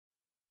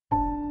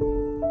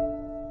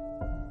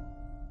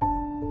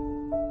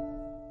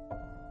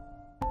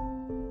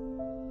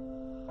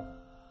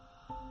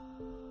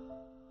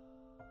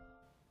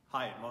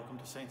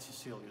to St.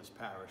 Cecilia's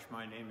Parish.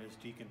 My name is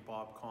Deacon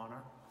Bob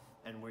Connor,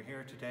 and we're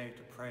here today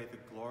to pray the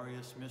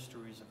glorious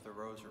mysteries of the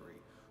Rosary.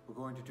 We're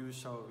going to do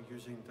so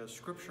using the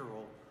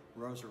Scriptural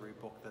Rosary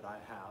book that I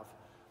have,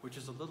 which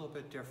is a little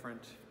bit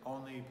different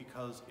only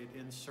because it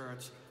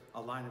inserts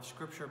a line of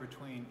Scripture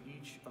between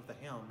each of the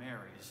Hail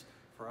Marys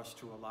for us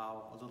to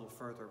allow a little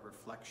further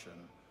reflection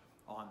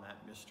on that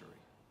mystery.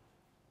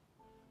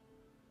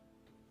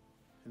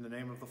 In the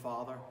name of the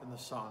Father, and the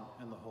Son,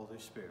 and the Holy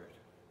Spirit.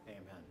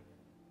 Amen.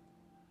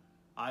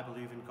 I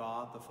believe in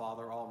God, the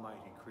Father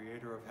Almighty,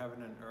 creator of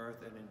heaven and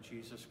earth, and in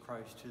Jesus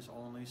Christ, his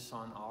only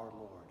Son, our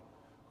Lord,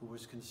 who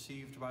was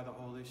conceived by the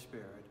Holy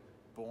Spirit,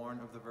 born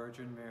of the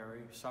Virgin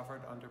Mary,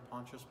 suffered under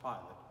Pontius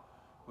Pilate,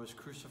 was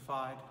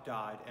crucified,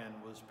 died, and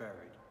was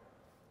buried.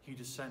 He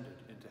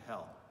descended into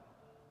hell.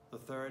 The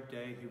third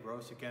day he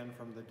rose again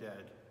from the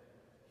dead.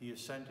 He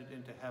ascended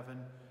into heaven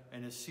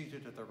and is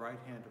seated at the right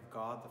hand of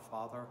God the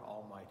Father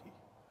Almighty.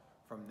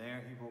 From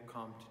there he will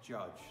come to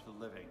judge the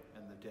living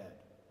and the dead.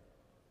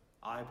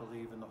 I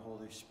believe in the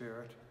Holy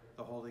Spirit,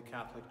 the Holy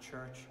Catholic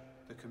Church,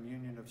 the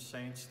communion of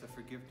saints, the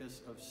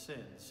forgiveness of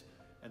sins,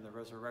 and the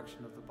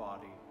resurrection of the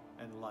body,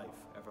 and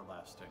life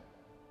everlasting.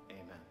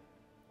 Amen.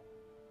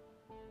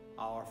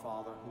 Our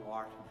Father, who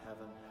art in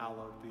heaven,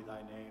 hallowed be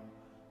thy name.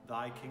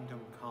 Thy kingdom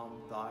come,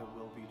 thy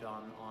will be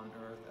done on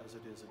earth as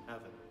it is in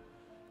heaven.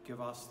 Give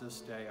us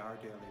this day our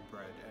daily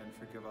bread, and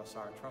forgive us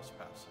our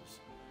trespasses,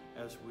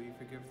 as we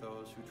forgive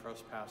those who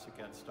trespass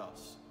against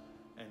us.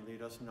 And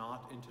lead us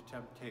not into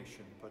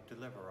temptation, but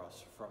deliver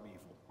us from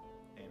evil.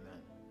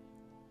 Amen.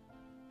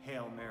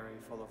 Hail Mary,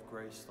 full of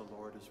grace, the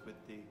Lord is with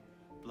thee.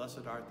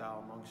 Blessed art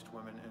thou amongst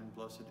women, and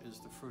blessed is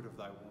the fruit of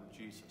thy womb,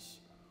 Jesus.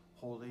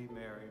 Holy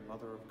Mary,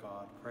 Mother of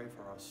God, pray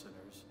for us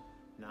sinners,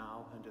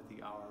 now and at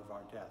the hour of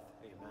our death.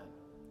 Amen.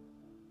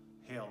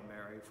 Hail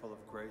Mary, full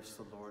of grace,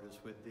 the Lord is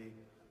with thee.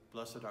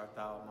 Blessed art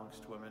thou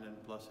amongst women,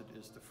 and blessed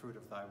is the fruit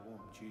of thy womb,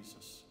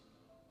 Jesus.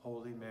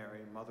 Holy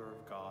Mary, Mother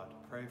of God,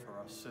 pray for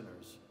us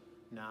sinners,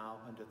 now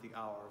and at the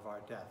hour of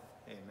our death.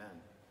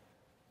 Amen.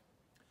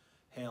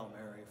 Hail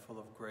Mary, full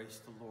of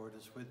grace, the Lord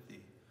is with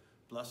thee.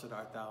 Blessed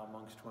art thou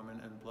amongst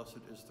women, and blessed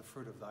is the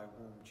fruit of thy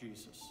womb,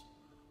 Jesus.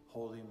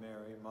 Holy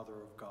Mary,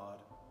 Mother of God,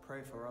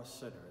 pray for us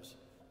sinners,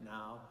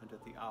 now and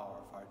at the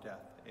hour of our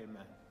death.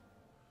 Amen.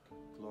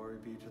 Glory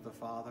be to the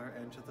Father,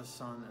 and to the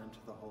Son, and to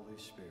the Holy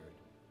Spirit,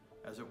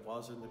 as it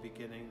was in the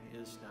beginning,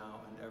 is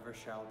now, and ever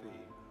shall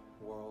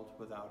be, world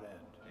without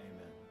end.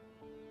 Amen.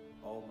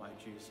 O my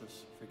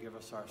Jesus, forgive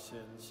us our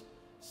sins,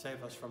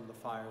 save us from the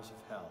fires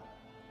of hell.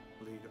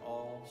 Lead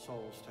all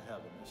souls to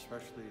heaven,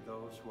 especially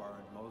those who are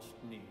in most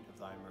need of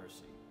thy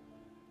mercy.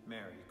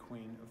 Mary,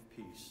 Queen of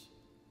Peace,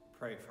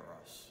 pray for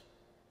us.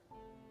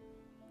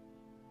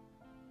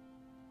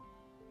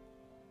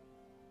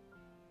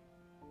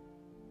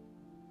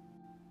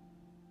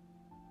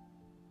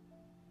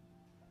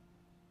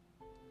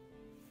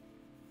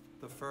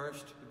 The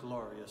first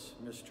glorious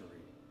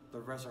mystery,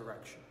 the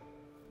resurrection.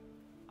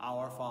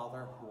 Our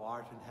Father, who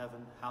art in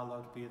heaven,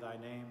 hallowed be thy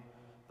name.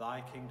 Thy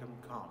kingdom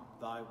come,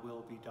 thy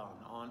will be done,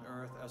 on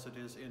earth as it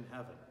is in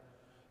heaven.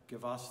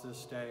 Give us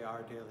this day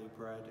our daily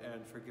bread,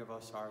 and forgive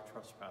us our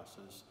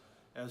trespasses,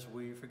 as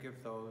we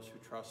forgive those who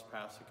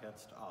trespass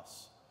against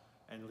us.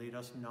 And lead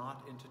us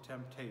not into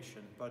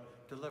temptation,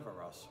 but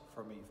deliver us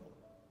from evil.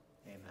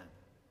 Amen.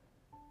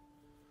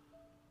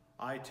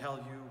 I tell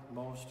you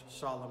most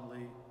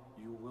solemnly,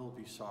 you will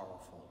be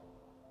sorrowful,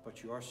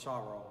 but your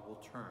sorrow will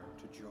turn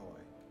to joy.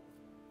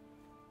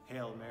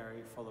 Hail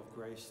Mary, full of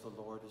grace,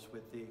 the Lord is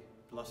with thee.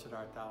 Blessed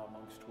art thou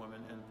amongst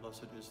women, and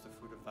blessed is the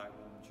fruit of thy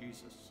womb,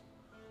 Jesus.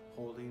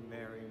 Holy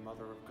Mary,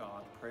 Mother of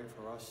God, pray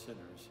for us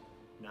sinners,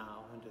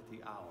 now and at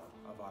the hour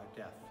of our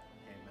death.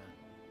 Amen.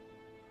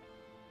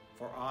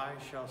 For I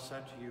shall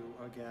set you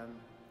again,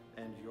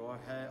 and your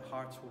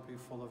hearts will be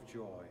full of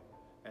joy,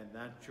 and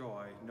that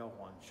joy no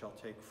one shall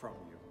take from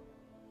you.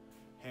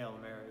 Hail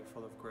Mary,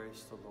 full of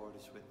grace, the Lord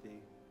is with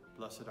thee.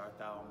 Blessed art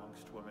thou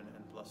amongst women,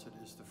 and blessed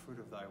is the fruit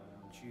of thy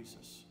womb,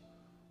 Jesus.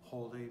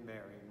 Holy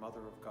Mary,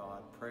 Mother of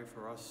God, pray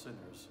for us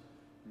sinners,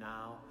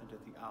 now and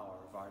at the hour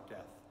of our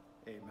death.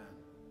 Amen.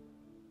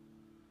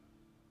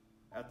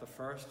 At the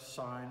first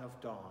sign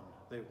of dawn,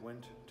 they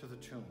went to the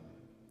tomb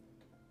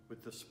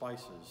with the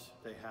spices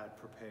they had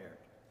prepared.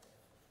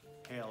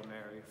 Hail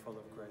Mary, full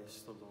of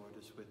grace, the Lord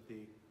is with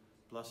thee.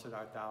 Blessed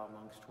art thou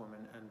amongst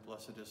women, and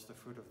blessed is the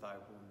fruit of thy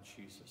womb,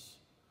 Jesus.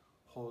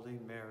 Holy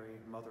Mary,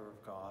 Mother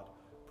of God,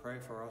 pray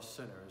for us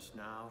sinners,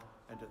 now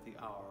and at the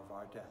hour of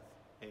our death.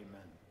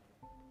 Amen.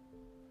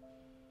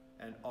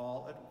 And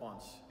all at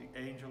once the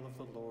angel of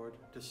the Lord,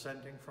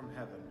 descending from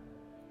heaven,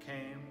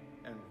 came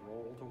and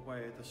rolled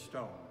away the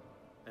stone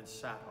and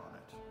sat on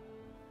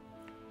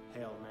it.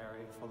 Hail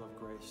Mary, full of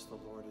grace, the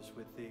Lord is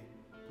with thee.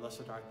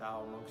 Blessed art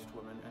thou amongst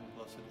women, and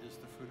blessed is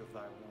the fruit of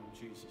thy womb,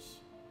 Jesus.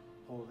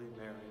 Holy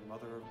Mary,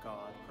 Mother of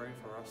God, pray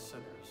for us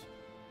sinners,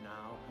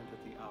 now and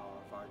at the hour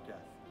of our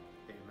death.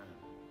 Amen.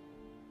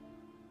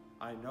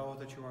 I know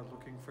that you are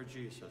looking for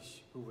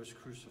Jesus, who was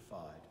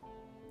crucified.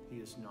 He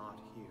is not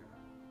here.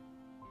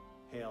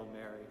 Hail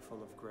Mary,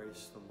 full of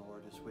grace, the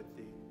Lord is with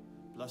thee.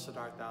 Blessed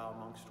art thou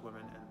amongst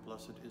women, and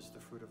blessed is the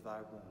fruit of thy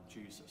womb,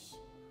 Jesus.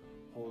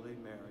 Holy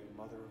Mary,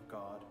 Mother of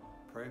God,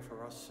 pray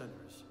for us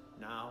sinners,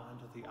 now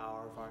and at the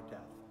hour of our death.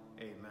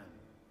 Amen.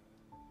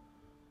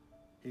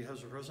 He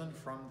has risen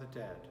from the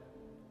dead.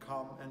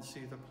 Come and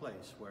see the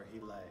place where he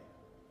lay.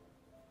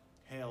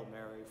 Hail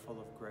Mary,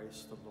 full of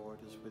grace, the Lord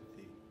is with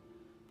thee.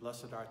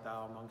 Blessed art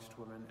thou amongst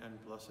women,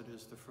 and blessed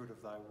is the fruit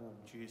of thy womb,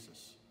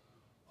 Jesus.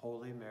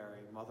 Holy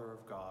Mary, Mother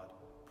of God,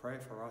 pray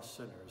for us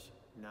sinners,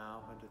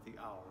 now and at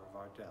the hour of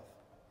our death.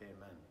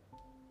 Amen.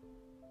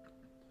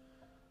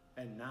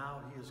 And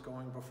now he is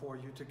going before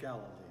you to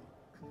Galilee.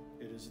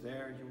 It is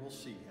there you will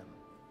see him.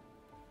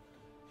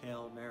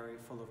 Hail Mary,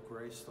 full of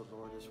grace, the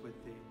Lord is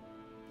with thee.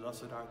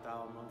 Blessed art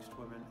thou amongst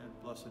women,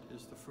 and blessed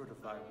is the fruit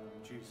of thy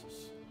womb,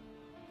 Jesus.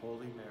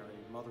 Holy Mary,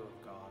 Mother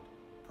of God,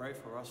 pray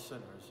for us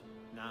sinners,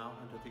 now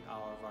and at the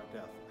hour of our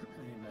death.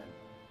 Amen.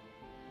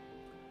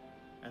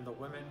 And the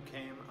women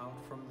came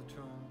out from the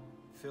tomb,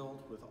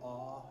 filled with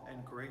awe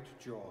and great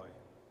joy.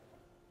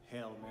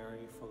 Hail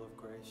Mary, full of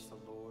grace,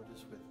 the Lord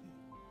is with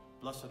thee.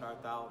 Blessed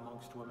art thou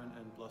amongst women,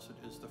 and blessed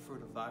is the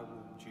fruit of thy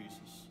womb,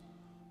 Jesus.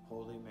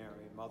 Holy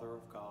Mary, Mother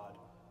of God,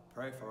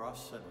 pray for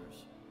us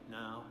sinners,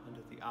 now and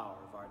at the hour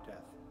of our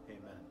death.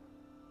 Amen.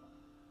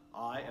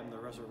 I am the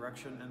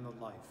resurrection and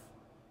the life.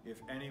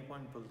 If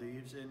anyone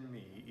believes in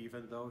me,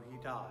 even though he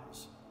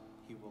dies,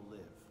 he will live.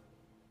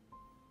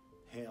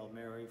 Hail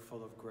Mary,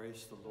 full of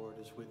grace, the Lord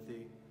is with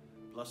thee.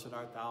 Blessed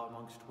art thou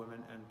amongst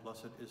women, and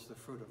blessed is the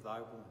fruit of thy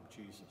womb,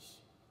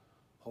 Jesus.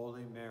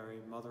 Holy Mary,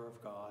 Mother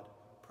of God,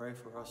 pray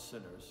for us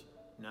sinners,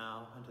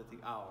 now and at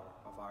the hour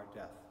of our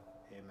death.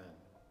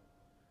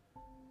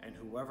 Amen. And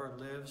whoever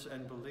lives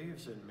and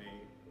believes in me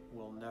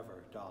will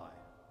never die.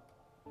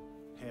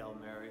 Hail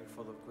Mary,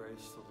 full of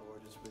grace, the Lord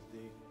is with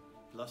thee.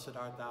 Blessed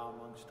art thou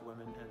amongst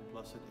women, and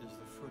blessed is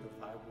the fruit of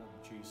thy womb,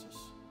 Jesus.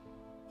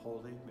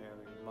 Holy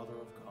Mary, Mother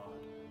of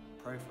God,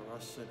 pray for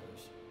us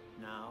sinners,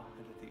 now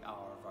and at the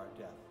hour of our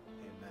death.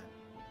 Amen.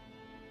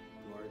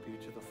 Glory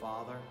be to the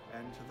Father,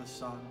 and to the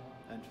Son,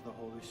 and to the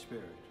Holy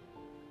Spirit,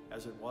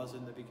 as it was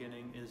in the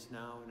beginning, is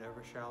now, and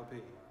ever shall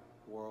be,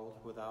 world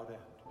without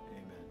end.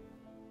 Amen.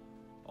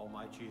 O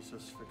my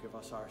Jesus, forgive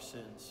us our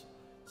sins,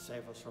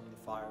 save us from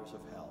the fires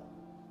of hell.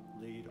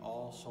 Lead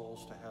all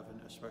souls to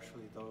heaven,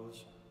 especially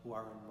those who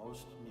are in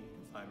most need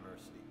of thy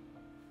mercy.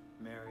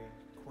 Mary,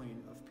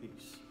 Queen of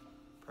Peace,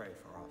 pray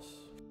for us.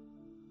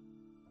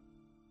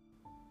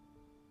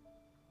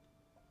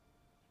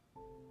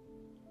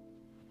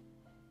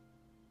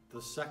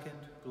 The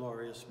second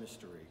glorious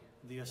mystery,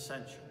 the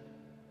Ascension.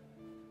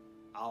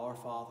 Our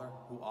Father,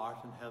 who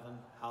art in heaven,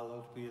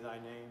 hallowed be thy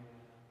name.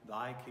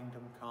 Thy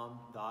kingdom come,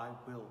 thy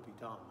will be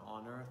done,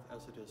 on earth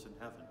as it is in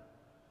heaven.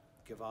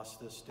 Give us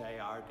this day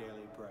our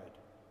daily bread,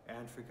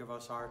 and forgive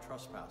us our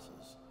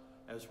trespasses,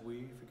 as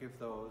we forgive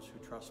those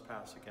who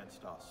trespass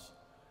against us.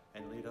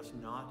 And lead us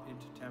not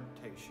into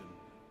temptation,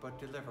 but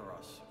deliver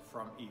us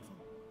from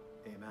evil.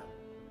 Amen.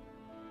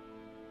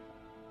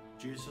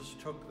 Jesus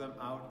took them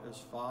out as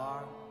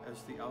far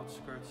as the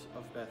outskirts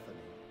of Bethany,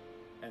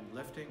 and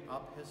lifting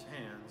up his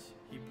hands,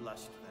 he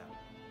blessed them.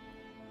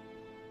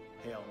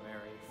 Hail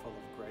Mary, full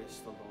of grace,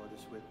 the Lord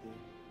is with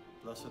thee.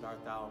 Blessed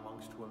art thou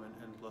amongst women,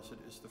 and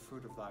blessed is the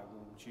fruit of thy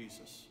womb,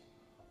 Jesus.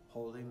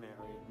 Holy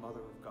Mary,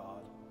 Mother of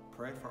God,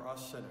 pray for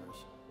us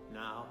sinners,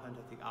 now and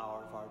at the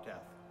hour of our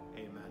death.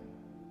 Amen.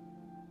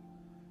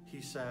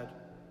 He said,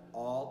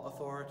 all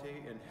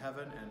authority in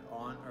heaven and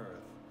on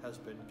earth has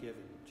been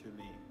given to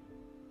me.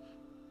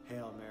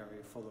 Hail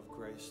Mary, full of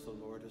grace, the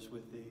Lord is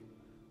with thee.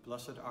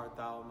 Blessed art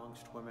thou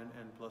amongst women,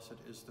 and blessed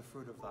is the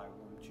fruit of thy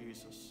womb,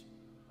 Jesus.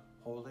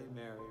 Holy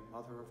Mary,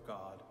 Mother of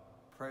God,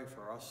 pray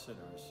for us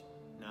sinners,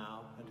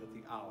 now and at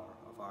the hour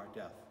of our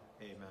death.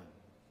 Amen.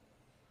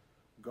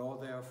 Go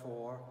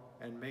therefore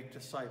and make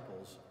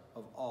disciples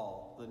of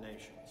all the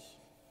nations.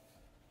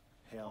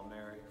 Hail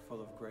Mary,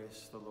 full of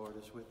grace, the Lord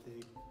is with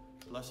thee.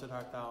 Blessed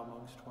art thou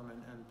amongst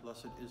women, and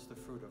blessed is the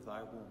fruit of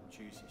thy womb,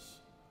 Jesus.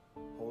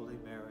 Holy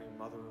Mary,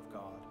 Mother of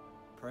God,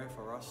 pray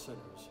for us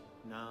sinners,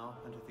 now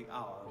and at the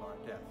hour of our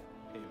death.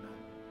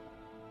 Amen.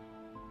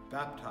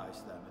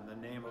 Baptize them in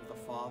the name of the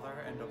Father,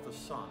 and of the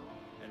Son,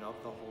 and of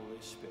the Holy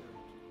Spirit.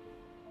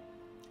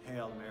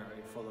 Hail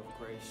Mary, full of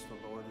grace,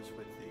 the Lord is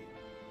with thee.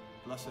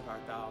 Blessed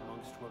art thou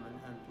amongst women,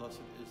 and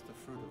blessed is the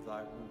fruit of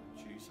thy womb,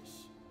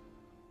 Jesus.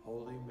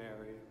 Holy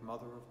Mary,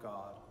 Mother of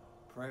God,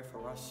 pray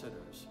for us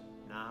sinners,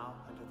 now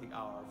and at the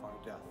hour of our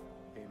death.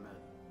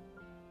 Amen.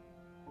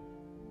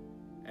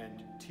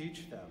 And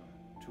teach them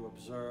to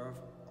observe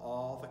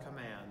all the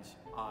commands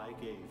I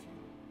gave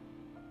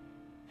you.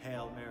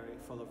 Hail Mary,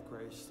 full of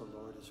grace, the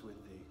Lord is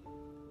with thee.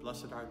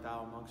 Blessed art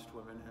thou amongst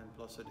women, and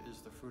blessed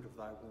is the fruit of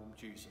thy womb,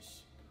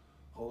 Jesus.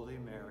 Holy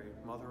Mary,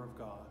 Mother of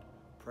God,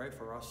 pray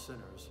for us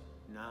sinners,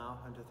 now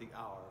and at the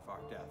hour of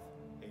our death.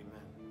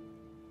 Amen.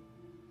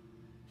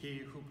 He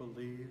who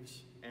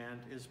believes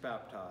and is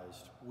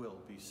baptized will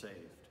be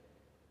saved.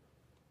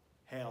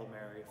 Hail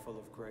Mary, full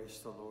of grace,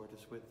 the Lord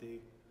is with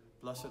thee.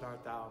 Blessed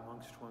art thou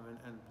amongst women,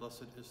 and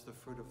blessed is the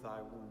fruit of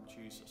thy womb,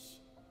 Jesus.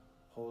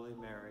 Holy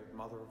Mary,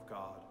 Mother of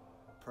God,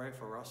 pray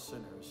for us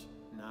sinners,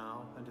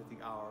 now and at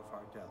the hour of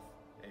our death.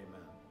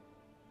 Amen.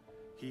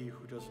 He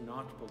who does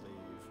not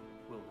believe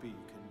will be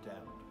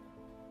condemned.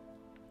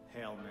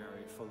 Hail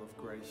Mary, full of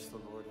grace,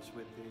 the Lord is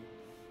with thee.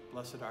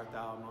 Blessed art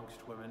thou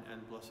amongst women,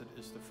 and blessed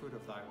is the fruit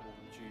of thy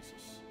womb,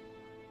 Jesus.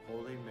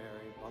 Holy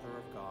Mary, Mother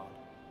of God,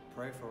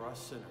 pray for us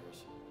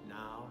sinners,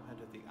 now and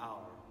at the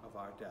hour of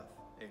our death.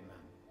 Amen.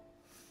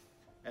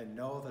 And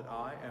know that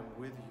I am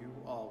with you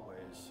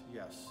always,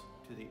 yes,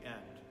 to the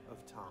end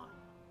of time.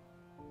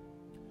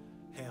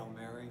 Hail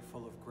Mary,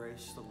 full of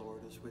grace, the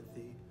Lord is with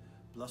thee.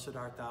 Blessed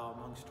art thou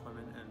amongst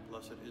women, and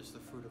blessed is the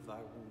fruit of thy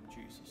womb,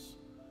 Jesus.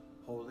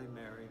 Holy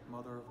Mary,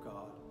 Mother of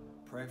God,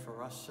 pray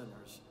for us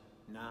sinners,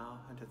 now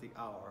and at the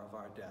hour of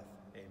our death.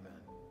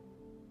 Amen.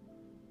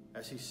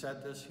 As he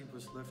said this, he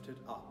was lifted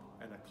up,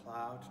 and a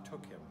cloud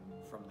took him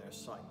from their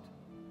sight.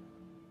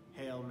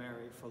 Hail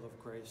Mary, full of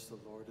grace,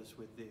 the Lord is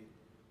with thee.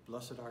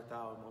 Blessed art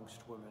thou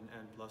amongst women,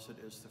 and blessed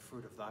is the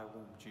fruit of thy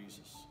womb,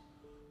 Jesus.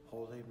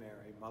 Holy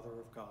Mary, Mother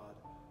of God,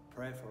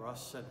 pray for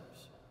us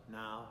sinners,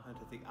 now and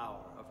at the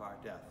hour of our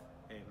death.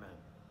 Amen.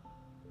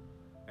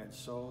 And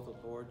so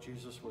the Lord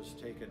Jesus was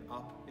taken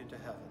up into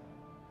heaven.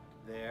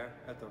 There,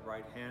 at the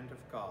right hand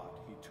of God,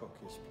 he took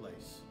his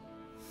place.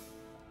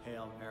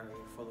 Hail Mary,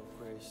 full of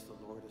grace,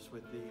 the Lord is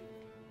with thee.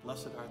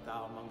 Blessed art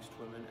thou amongst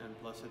women,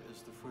 and blessed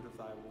is the fruit of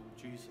thy womb,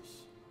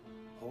 Jesus.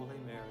 Holy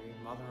Mary,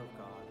 Mother of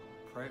God,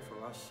 pray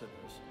for us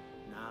sinners,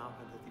 now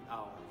and at the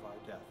hour of our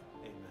death.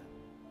 Amen.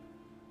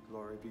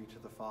 Glory be to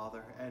the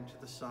Father, and to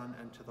the Son,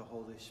 and to the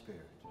Holy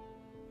Spirit,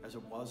 as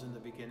it was in the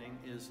beginning,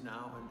 is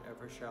now, and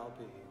ever shall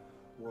be,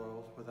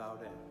 world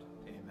without end.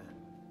 Amen.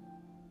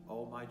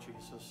 O my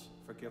Jesus,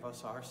 forgive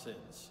us our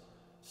sins,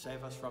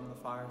 save us from the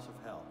fires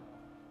of hell,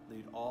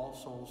 lead all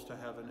souls to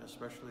heaven,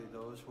 especially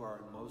those who are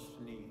in most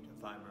need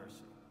of thy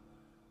mercy.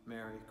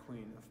 Mary,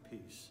 Queen of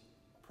Peace,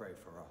 pray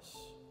for us.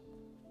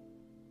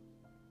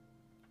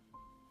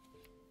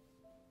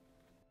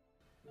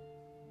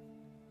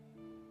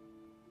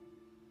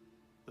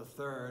 The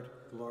third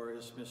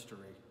glorious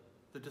mystery,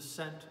 the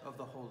descent of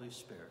the Holy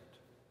Spirit.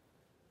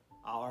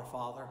 Our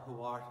Father,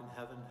 who art in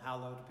heaven,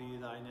 hallowed be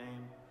thy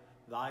name.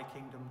 Thy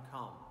kingdom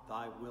come,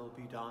 thy will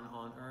be done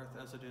on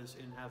earth as it is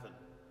in heaven.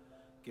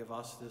 Give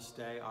us this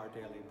day our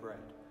daily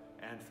bread,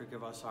 and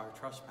forgive us our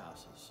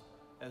trespasses,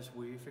 as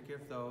we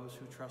forgive those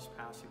who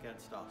trespass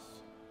against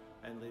us.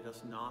 And lead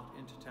us not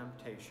into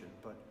temptation,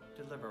 but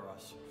deliver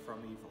us from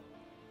evil.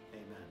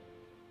 Amen.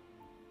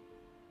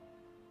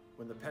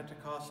 When the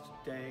Pentecost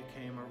day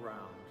came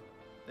around,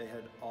 they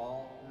had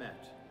all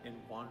met in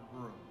one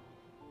room.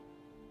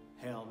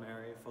 Hail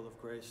Mary, full of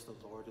grace,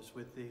 the Lord is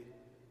with thee.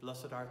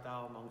 Blessed art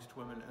thou amongst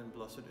women, and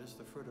blessed is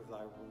the fruit of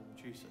thy womb,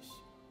 Jesus.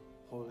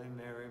 Holy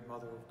Mary,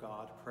 Mother of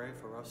God, pray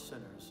for us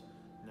sinners,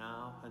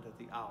 now and at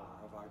the hour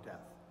of our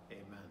death.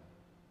 Amen.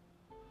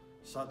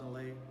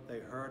 Suddenly they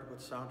heard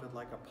what sounded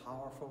like a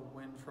powerful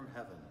wind from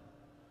heaven,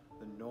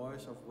 the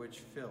noise of which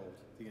filled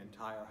the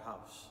entire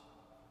house.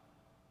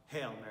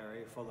 Hail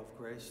Mary, full of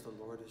grace,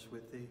 the Lord is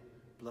with thee.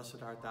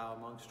 Blessed art thou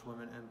amongst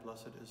women, and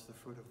blessed is the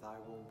fruit of thy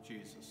womb,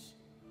 Jesus.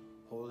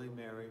 Holy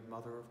Mary,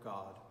 Mother of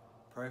God,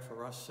 pray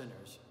for us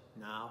sinners,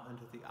 now and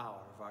at the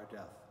hour of our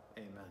death.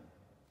 Amen.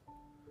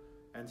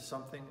 And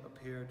something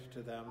appeared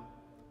to them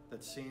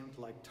that seemed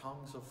like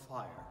tongues of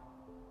fire.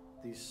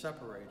 These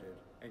separated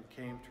and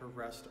came to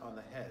rest on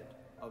the head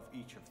of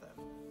each of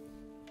them.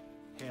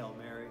 Hail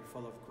Mary,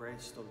 full of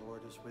grace, the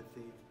Lord is with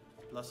thee.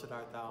 Blessed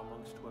art thou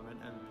amongst women,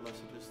 and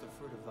blessed is the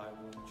fruit of thy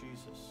womb,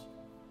 Jesus.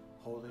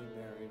 Holy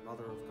Mary,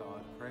 Mother of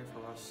God, pray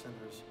for us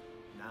sinners,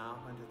 now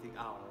and at the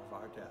hour of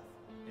our death.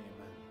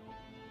 Amen.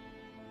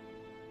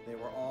 They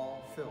were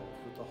all filled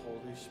with the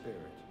Holy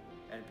Spirit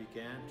and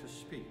began to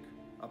speak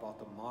about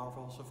the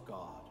marvels of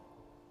God.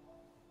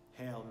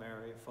 Hail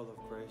Mary, full of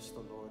grace,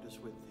 the Lord is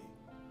with thee.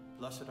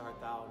 Blessed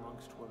art thou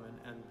amongst women,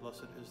 and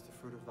blessed is the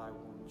fruit of thy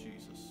womb,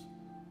 Jesus.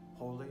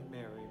 Holy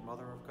Mary,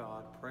 Mother of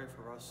God, pray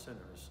for us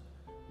sinners,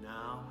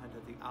 now and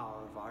at the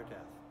hour of our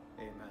death.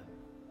 Amen.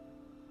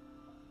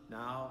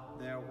 Now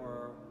there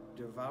were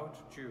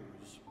devout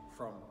Jews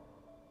from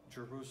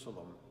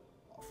Jerusalem,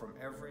 from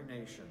every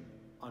nation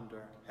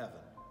under heaven.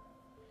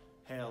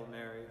 Hail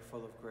Mary,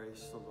 full of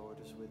grace, the Lord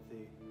is with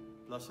thee.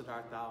 Blessed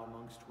art thou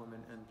amongst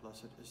women, and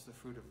blessed is the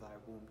fruit of thy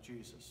womb,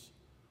 Jesus.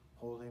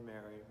 Holy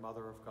Mary,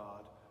 Mother of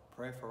God,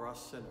 pray for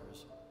us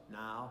sinners,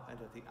 now and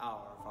at the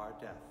hour of our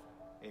death.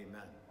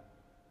 Amen.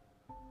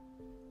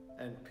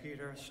 And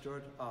Peter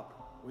stood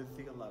up with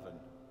the 11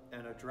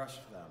 and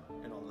addressed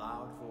them in a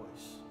loud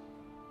voice.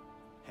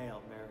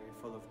 Hail Mary,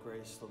 full of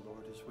grace, the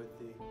Lord is with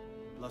thee.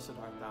 Blessed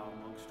art thou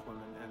amongst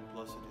women, and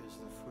blessed is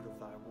the fruit of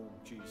thy womb,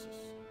 Jesus.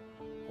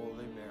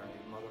 Holy Mary,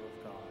 Mother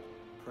of God,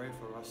 pray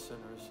for us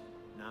sinners,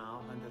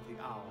 now and at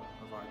the hour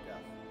of our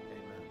death.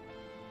 Amen.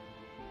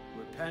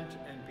 Repent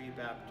and be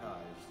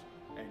baptized,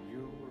 and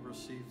you will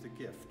receive the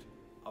gift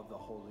of the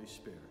Holy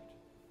Spirit.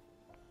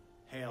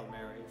 Hail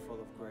Mary, full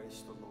of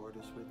grace, the Lord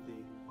is with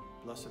thee.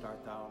 Blessed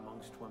art thou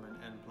amongst women,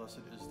 and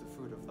blessed is the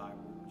fruit of thy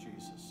womb,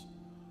 Jesus.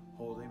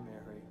 Holy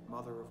Mary,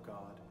 Mother of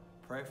God,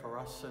 pray for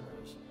us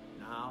sinners,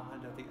 now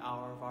and at the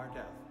hour of our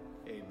death.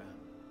 Amen.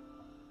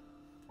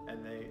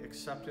 And they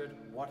accepted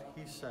what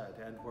he said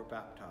and were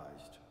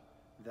baptized.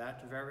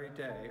 That very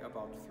day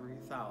about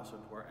 3,000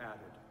 were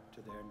added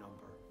to their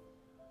number.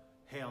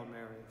 Hail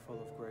Mary,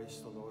 full of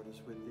grace, the Lord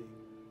is with thee.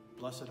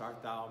 Blessed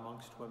art thou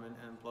amongst women,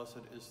 and blessed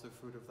is the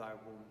fruit of thy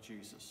womb,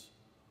 Jesus.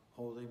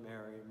 Holy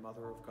Mary,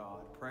 Mother of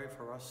God, pray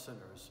for us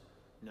sinners,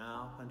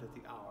 now and at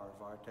the hour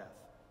of our death.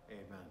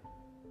 Amen.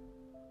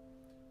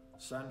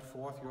 Send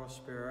forth your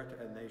Spirit,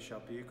 and they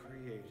shall be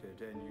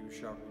created, and you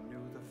shall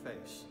renew the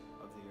face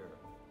of the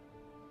earth.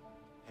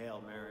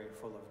 Hail Mary,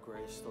 full of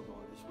grace, the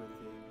Lord is with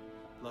thee.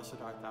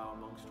 Blessed art thou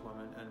amongst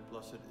women, and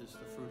blessed is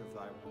the fruit of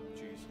thy womb,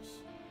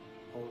 Jesus.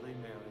 Holy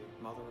Mary,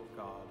 Mother of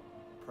God,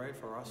 pray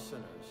for us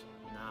sinners,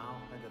 now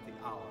and at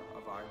the hour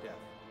of our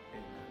death.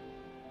 Amen.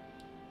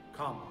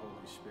 Come,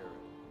 Holy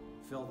Spirit,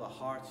 fill the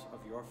hearts of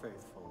your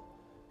faithful,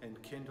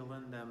 and kindle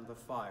in them the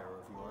fire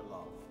of your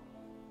love.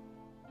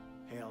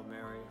 Hail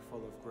Mary,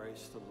 full of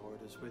grace, the Lord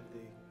is with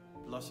thee.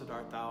 Blessed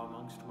art thou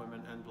amongst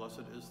women, and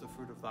blessed is the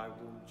fruit of thy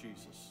womb,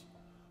 Jesus.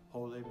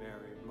 Holy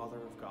Mary,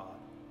 Mother of God,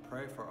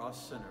 pray for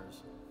us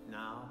sinners,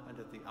 now and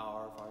at the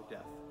hour of our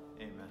death.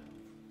 Amen.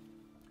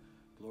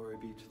 Glory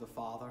be to the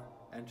Father,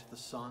 and to the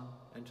Son,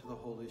 and to the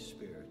Holy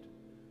Spirit,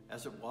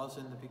 as it was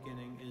in the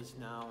beginning, is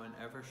now, and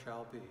ever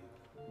shall be,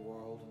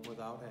 world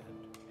without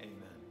end.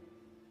 Amen.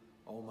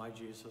 O my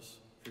Jesus,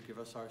 forgive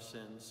us our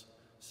sins,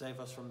 save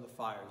us from the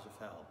fires of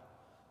hell.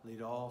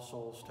 Lead all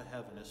souls to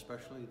heaven,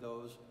 especially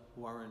those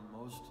who are in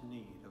most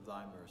need of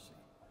thy mercy.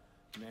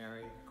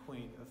 Mary,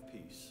 Queen of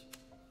Peace,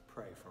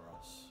 pray for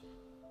us.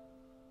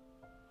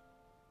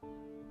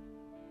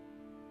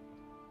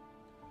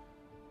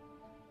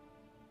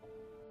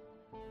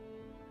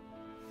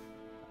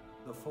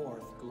 The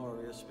fourth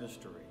glorious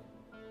mystery,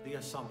 the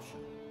Assumption.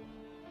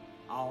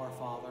 Our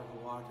Father,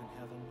 who art in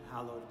heaven,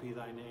 hallowed be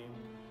thy name.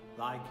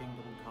 Thy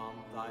kingdom come,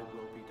 thy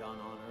will be done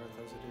on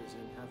earth as it is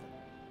in heaven.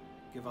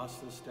 Give us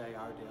this day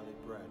our daily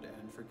bread,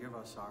 and forgive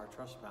us our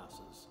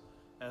trespasses,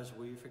 as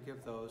we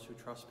forgive those who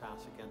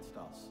trespass against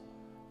us.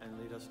 And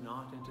lead us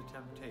not into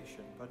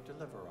temptation, but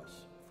deliver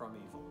us from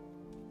evil.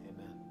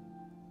 Amen.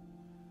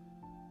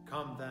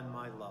 Come then,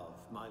 my love,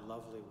 my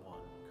lovely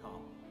one,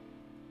 come.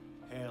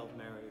 Hail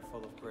Mary,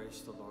 full of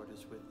grace, the Lord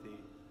is with thee.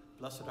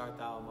 Blessed art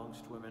thou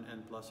amongst women,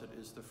 and blessed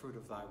is the fruit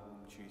of thy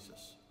womb,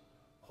 Jesus.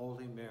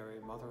 Holy Mary,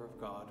 Mother of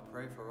God,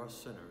 pray for us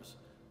sinners,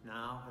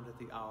 now and at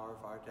the hour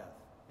of our death.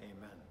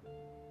 Amen.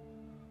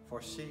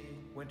 For see,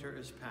 winter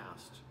is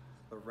past,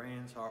 the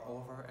rains are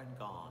over and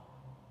gone.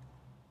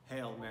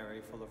 Hail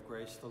Mary, full of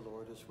grace, the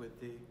Lord is with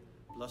thee.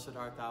 Blessed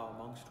art thou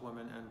amongst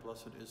women, and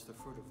blessed is the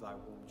fruit of thy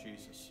womb,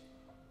 Jesus.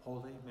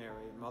 Holy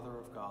Mary, Mother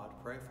of God,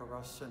 pray for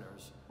us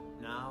sinners,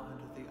 now and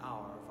at the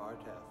hour of our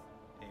death.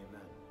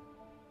 Amen.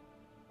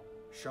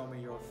 Show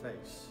me your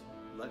face,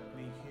 let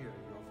me hear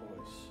your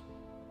voice,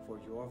 for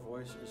your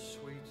voice is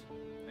sweet,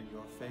 and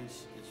your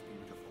face is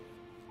beautiful.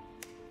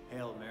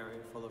 Hail Mary,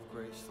 full of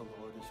grace, the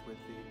Lord is with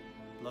thee.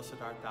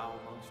 Blessed art thou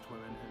amongst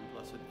women, and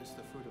blessed is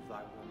the fruit of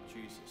thy womb,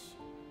 Jesus.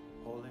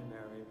 Holy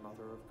Mary,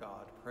 Mother of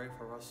God, pray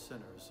for us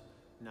sinners,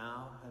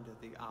 now and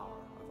at the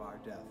hour of our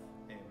death.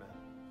 Amen.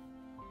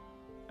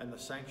 And the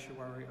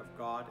sanctuary of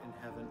God in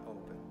heaven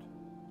opened.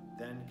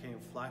 Then came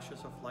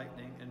flashes of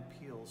lightning and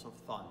peals of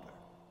thunder.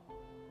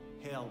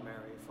 Hail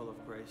Mary, full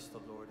of grace,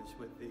 the Lord is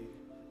with thee.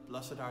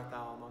 Blessed art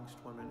thou amongst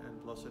women,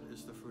 and blessed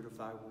is the fruit of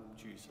thy womb,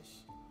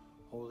 Jesus.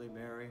 Holy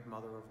Mary,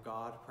 Mother of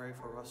God, pray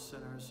for us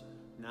sinners,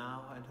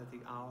 now and at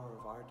the hour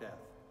of our death.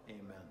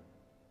 Amen.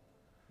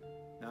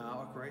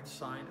 Now a great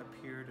sign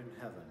appeared in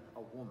heaven,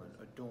 a woman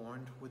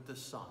adorned with the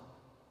sun.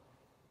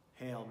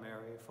 Hail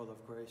Mary, full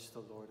of grace,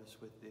 the Lord is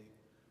with thee.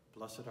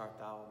 Blessed art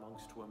thou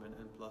amongst women,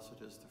 and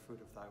blessed is the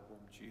fruit of thy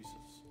womb,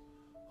 Jesus.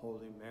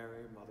 Holy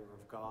Mary, Mother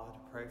of God,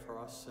 pray for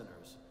us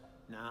sinners,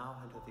 now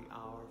and at the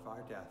hour of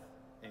our death.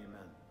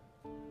 Amen.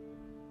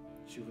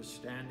 She was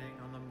standing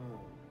on the moon,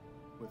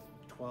 with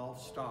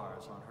 12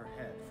 stars on her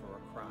head for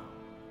a crown.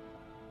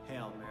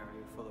 Hail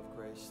Mary, full of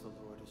grace, the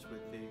Lord is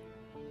with thee.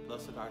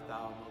 Blessed art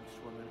thou amongst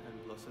women,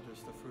 and blessed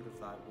is the fruit of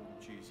thy womb,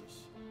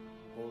 Jesus.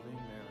 Holy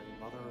Mary,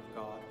 Mother of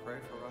God, pray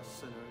for us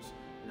sinners,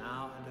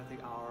 now and at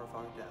the hour of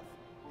our death.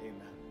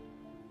 Amen.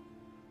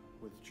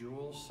 With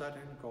jewels set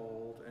in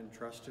gold and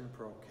dressed in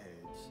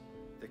brocades,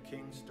 the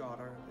king's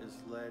daughter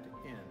is led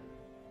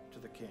in to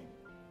the king.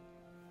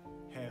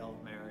 Hail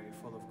Mary,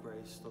 full of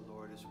grace, the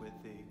Lord is with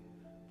thee.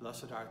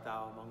 Blessed art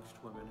thou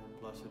amongst women, and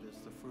blessed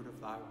is the fruit of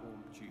thy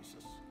womb,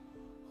 Jesus.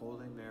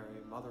 Holy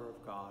Mary, Mother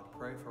of God,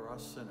 pray for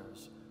us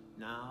sinners,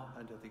 now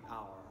and at the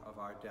hour of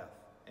our death.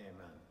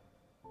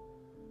 Amen.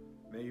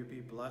 May you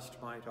be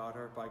blessed, my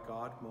daughter, by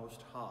God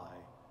Most High,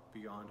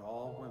 beyond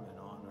all women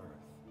on earth.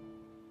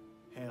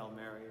 Hail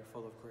Mary,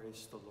 full of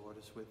grace, the Lord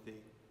is with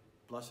thee.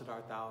 Blessed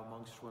art thou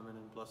amongst women,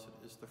 and blessed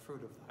is the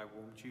fruit of thy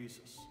womb,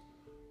 Jesus.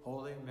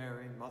 Holy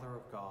Mary, Mother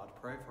of God,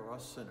 pray for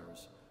us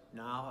sinners,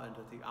 now and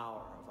at the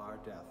hour of our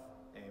death.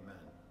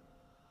 Amen.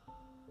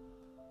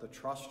 The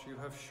trust you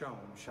have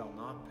shown shall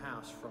not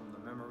pass from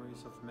the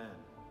memories of men,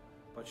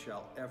 but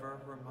shall ever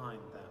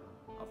remind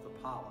them of the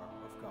power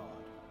of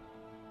God.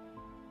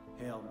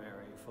 Hail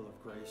Mary, full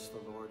of grace,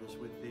 the Lord is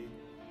with thee.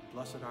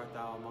 Blessed art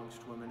thou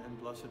amongst women, and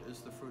blessed is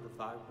the fruit of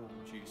thy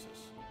womb,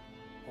 Jesus.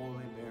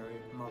 Holy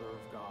Mary, Mother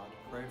of God,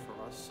 pray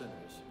for us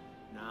sinners,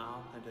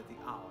 now and at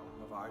the hour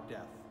of our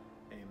death.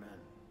 Amen.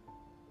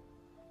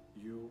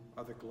 You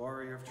are the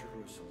glory of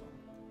Jerusalem.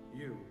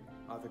 You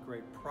are the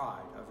great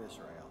pride of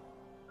Israel.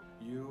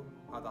 You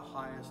are the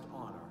highest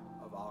honor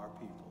of our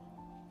people.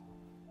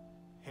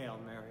 Hail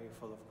Mary,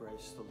 full of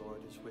grace, the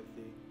Lord is with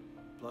thee.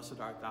 Blessed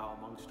art thou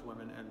amongst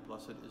women, and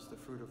blessed is the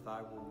fruit of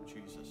thy womb,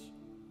 Jesus.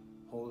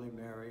 Holy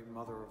Mary,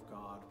 Mother of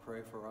God,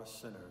 pray for us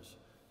sinners,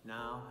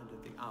 now and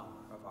at the hour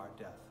of our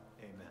death.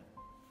 Amen.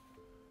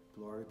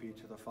 Glory be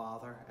to the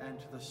Father, and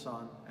to the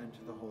Son, and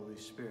to the Holy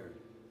Spirit,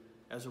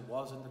 as it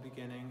was in the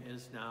beginning,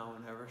 is now,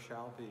 and ever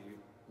shall be,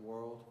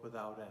 world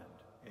without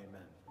end.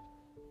 Amen.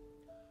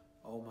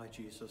 O my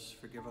Jesus,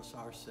 forgive us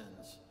our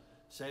sins,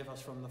 save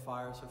us from the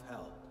fires of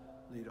hell,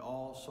 lead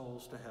all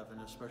souls to heaven,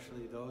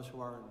 especially those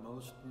who are in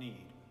most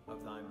need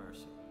of thy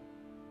mercy.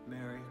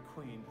 Mary,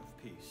 Queen of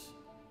Peace,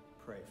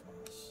 pray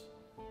for us.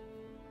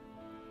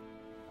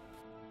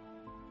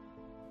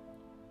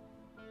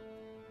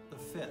 The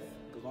fifth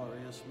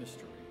glorious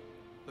mystery,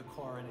 the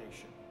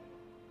coronation.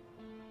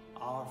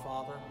 Our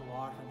Father, who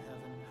art in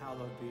heaven,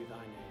 hallowed be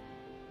thy name.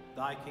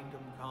 Thy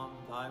kingdom come,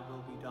 thy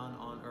will be done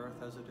on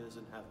earth as it is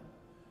in heaven.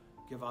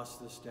 Give us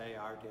this day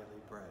our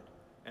daily bread,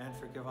 and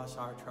forgive us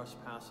our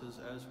trespasses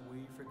as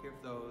we forgive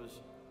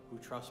those who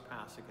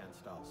trespass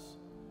against us.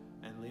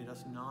 And lead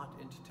us not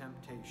into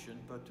temptation,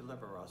 but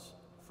deliver us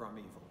from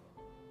evil.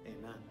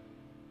 Amen.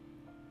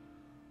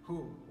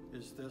 Who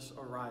is this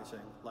arising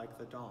like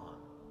the dawn,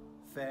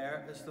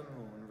 fair as the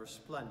moon,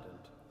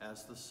 resplendent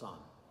as the sun?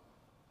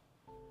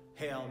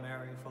 Hail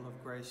Mary, full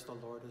of grace, the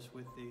Lord is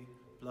with thee.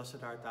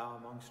 Blessed art thou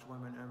amongst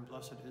women, and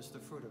blessed is the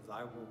fruit of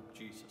thy womb,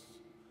 Jesus.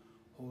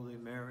 Holy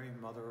Mary,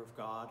 Mother of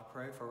God,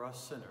 pray for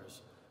us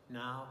sinners,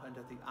 now and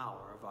at the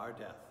hour of our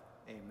death.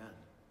 Amen.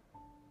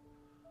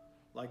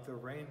 Like the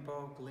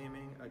rainbow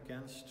gleaming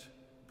against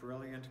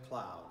brilliant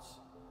clouds,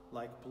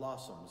 like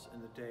blossoms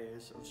in the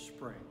days of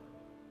spring.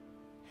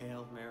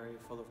 Hail Mary,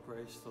 full of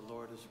grace, the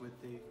Lord is with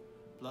thee.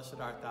 Blessed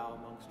art thou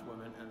amongst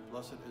women, and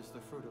blessed is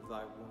the fruit of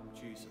thy womb,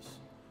 Jesus.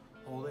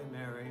 Holy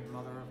Mary,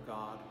 Mother of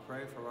God,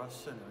 pray for us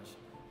sinners,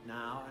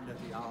 now and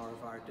at the hour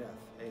of our death.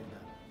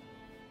 Amen.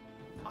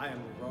 I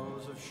am the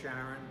rose of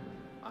Sharon,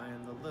 I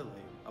am the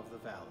lily of the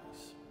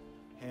valleys.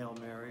 Hail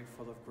Mary,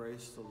 full of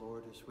grace, the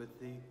Lord is with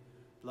thee.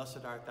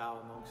 Blessed art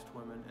thou amongst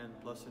women, and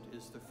blessed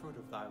is the fruit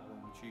of thy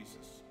womb,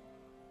 Jesus.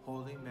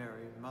 Holy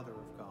Mary, Mother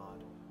of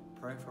God,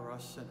 pray for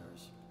us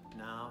sinners,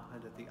 now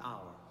and at the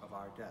hour of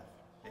our death.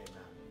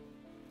 Amen.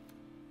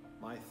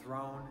 My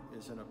throne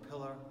is in a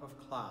pillar of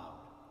cloud,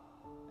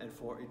 and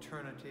for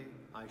eternity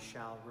I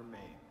shall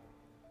remain.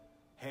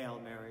 Hail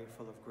Mary,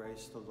 full of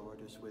grace, the Lord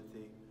is with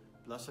thee.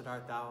 Blessed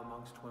art thou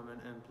amongst women,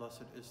 and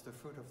blessed is the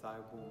fruit of thy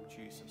womb,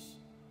 Jesus.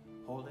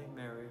 Holy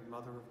Mary,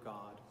 Mother of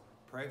God,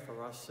 pray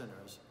for us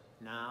sinners,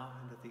 now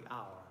and at the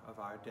hour of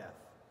our death.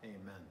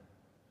 Amen.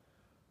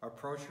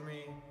 Approach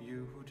me,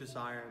 you who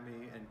desire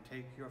me, and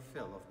take your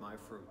fill of my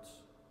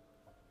fruits.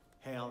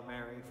 Hail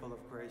Mary, full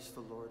of grace,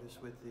 the Lord is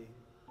with thee.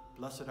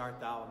 Blessed art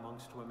thou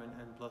amongst women,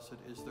 and blessed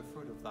is the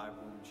fruit of thy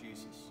womb,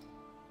 Jesus.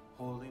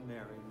 Holy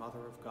Mary,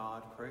 Mother of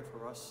God, pray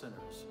for us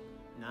sinners,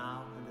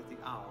 now and at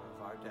the hour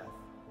of our death.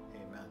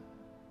 Amen.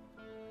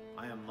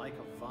 I am like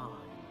a vine,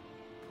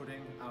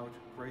 putting out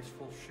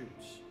graceful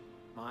shoots.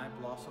 My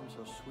blossoms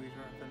are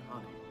sweeter than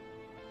honey.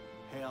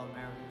 Hail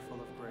Mary, full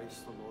of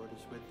grace, the Lord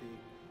is with thee.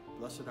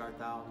 Blessed art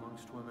thou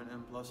amongst women,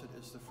 and blessed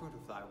is the fruit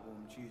of thy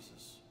womb,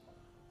 Jesus.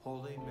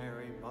 Holy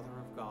Mary, Mother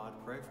of God,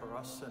 pray for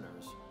us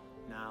sinners,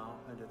 now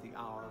and at the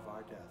hour of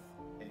our death.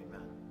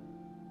 Amen.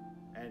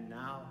 And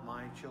now,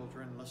 my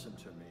children, listen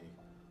to me.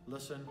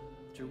 Listen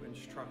to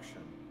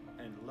instruction,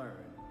 and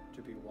learn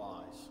to be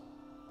wise.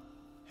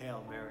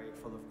 Hail Mary,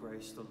 full of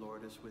grace, the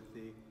Lord is with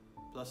thee.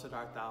 Blessed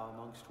art thou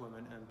amongst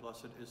women, and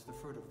blessed is the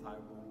fruit of thy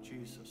womb,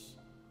 Jesus.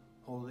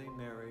 Holy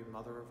Mary,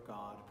 Mother of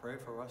God, pray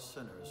for us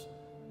sinners,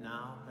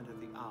 now and at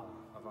the hour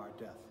of our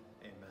death.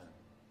 Amen.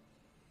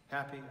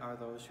 Happy are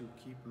those who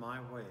keep my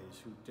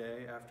ways, who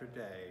day after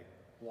day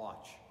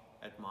watch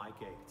at my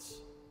gates.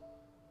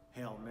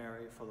 Hail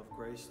Mary, full of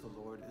grace, the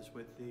Lord is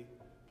with thee.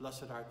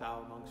 Blessed art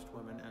thou amongst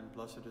women, and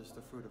blessed is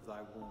the fruit of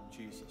thy womb,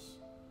 Jesus.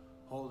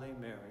 Holy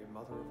Mary,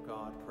 Mother of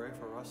God, pray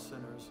for us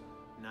sinners,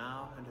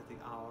 now and at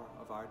the hour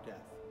of our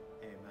death.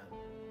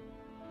 Amen.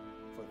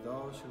 For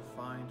those who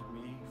find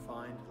me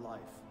find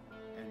life,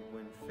 and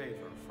win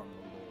favor from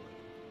the Lord.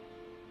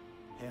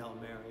 Hail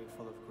Mary,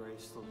 full of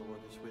grace, the Lord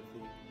is with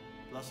thee.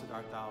 Blessed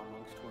art thou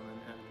amongst women,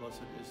 and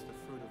blessed is the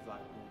fruit of thy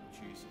womb,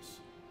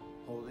 Jesus.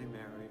 Holy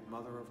Mary,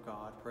 Mother of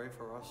God, pray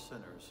for us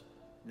sinners,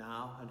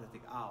 now and at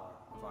the hour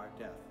of our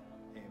death.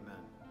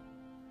 Amen.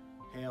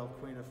 Hail,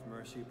 Queen of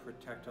Mercy,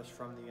 protect us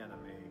from the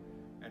enemy,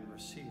 and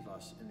receive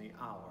us in the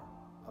hour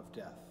of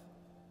death.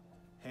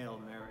 Hail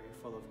Mary,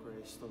 full of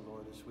grace, the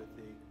Lord is with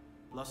thee.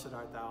 Blessed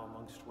art thou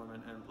amongst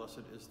women, and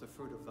blessed is the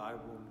fruit of thy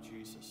womb,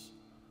 Jesus.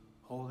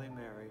 Holy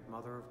Mary,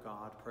 Mother of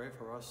God, pray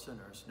for us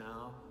sinners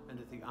now and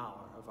at the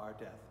hour of our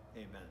death.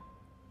 Amen.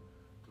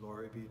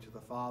 Glory be to the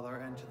Father,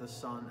 and to the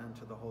Son, and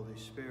to the Holy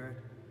Spirit,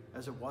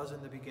 as it was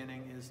in the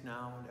beginning, is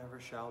now, and ever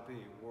shall be,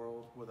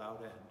 world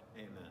without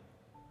end. Amen.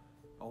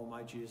 O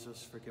my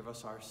Jesus, forgive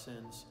us our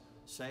sins,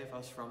 save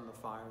us from the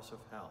fires of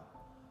hell.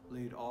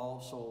 Lead all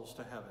souls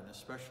to heaven,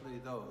 especially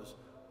those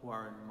who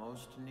are in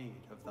most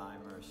need of thy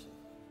mercy.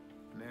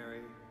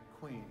 Mary,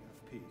 Queen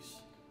of Peace,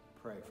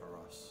 pray for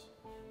us.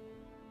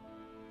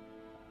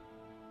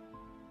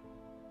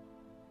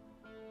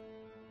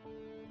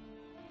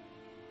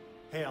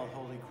 Hail,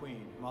 Holy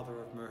Queen,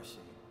 Mother of Mercy.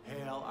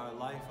 Hail, our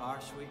life, our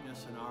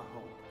sweetness, and our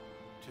hope.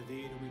 To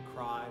thee do we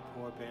cry,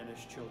 poor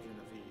banished children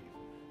of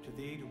Eve. To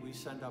thee do we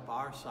send up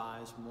our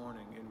sighs,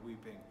 mourning and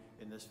weeping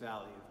in this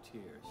valley of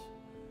tears.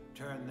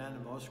 Turn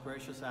then, most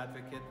gracious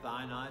Advocate,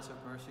 thine eyes of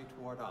mercy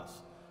toward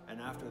us, and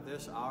after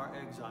this our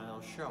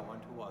exile show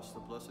unto us the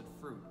blessed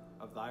fruit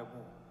of thy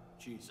womb,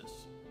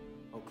 Jesus.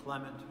 O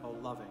clement, O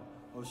loving,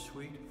 O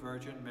sweet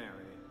Virgin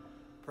Mary,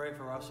 pray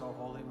for us, O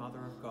Holy Mother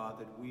of God,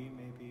 that we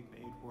may be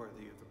made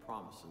worthy of the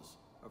promises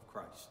of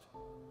Christ.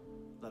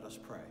 Let us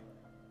pray.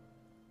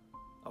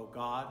 O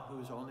God,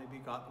 whose only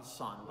begotten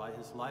Son, by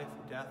his life,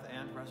 death,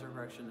 and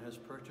resurrection, has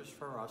purchased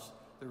for us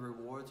the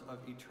rewards of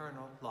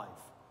eternal life,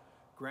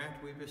 grant,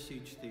 we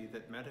beseech thee,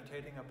 that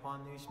meditating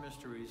upon these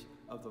mysteries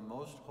of the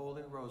most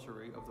holy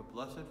Rosary of the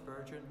Blessed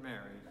Virgin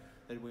Mary,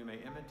 that we may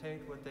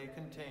imitate what they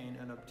contain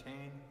and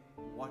obtain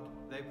what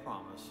they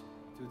promise,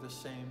 through the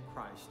same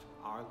Christ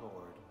our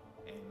Lord.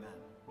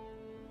 Amen.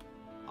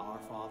 Our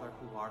Father,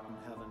 who art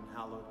in heaven,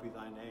 hallowed be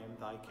thy name.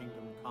 Thy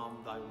kingdom come,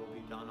 thy will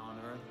be done on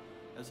earth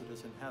as it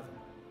is in heaven.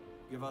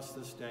 Give us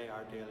this day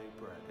our daily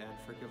bread, and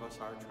forgive us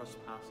our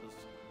trespasses,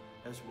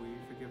 as we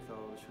forgive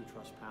those who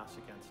trespass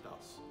against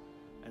us.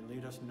 And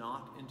lead us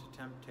not into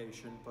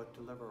temptation, but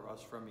deliver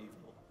us from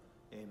evil.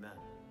 Amen.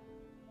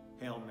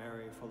 Hail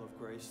Mary, full of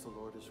grace, the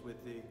Lord is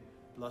with thee.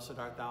 Blessed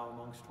art thou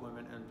amongst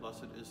women, and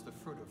blessed is the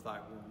fruit of thy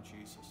womb,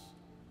 Jesus.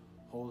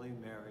 Holy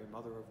Mary,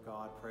 Mother of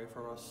God, pray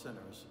for us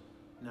sinners,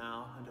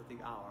 now and at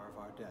the hour of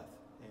our death.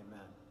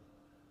 Amen.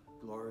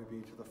 Glory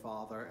be to the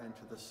Father, and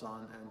to the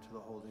Son, and to the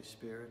Holy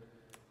Spirit,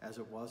 as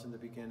it was in the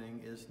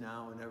beginning, is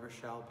now, and ever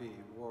shall be,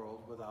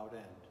 world without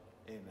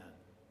end. Amen.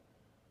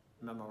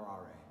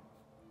 Memorare.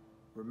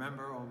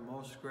 Remember, O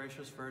most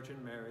gracious Virgin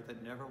Mary,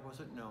 that never was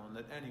it known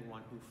that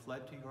anyone who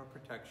fled to your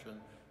protection,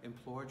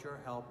 implored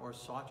your help, or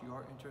sought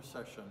your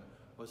intercession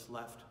was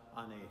left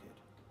unaided.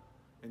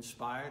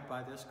 Inspired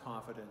by this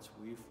confidence,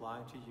 we fly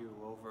to you,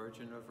 O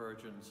Virgin of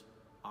Virgins,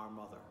 our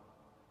Mother.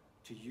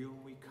 To you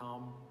we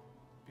come,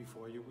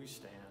 before you we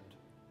stand,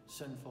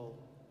 sinful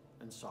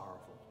and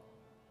sorrowful.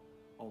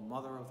 O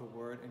Mother of the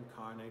Word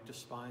incarnate,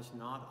 despise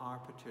not our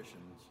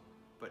petitions,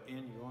 but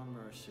in your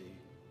mercy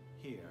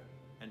hear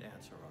and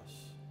answer us.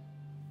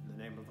 In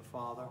the name of the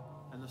Father,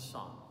 and the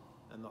Son,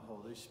 and the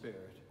Holy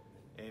Spirit.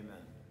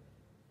 Amen.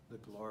 The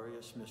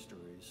glorious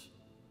mysteries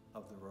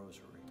of the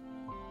Rosary.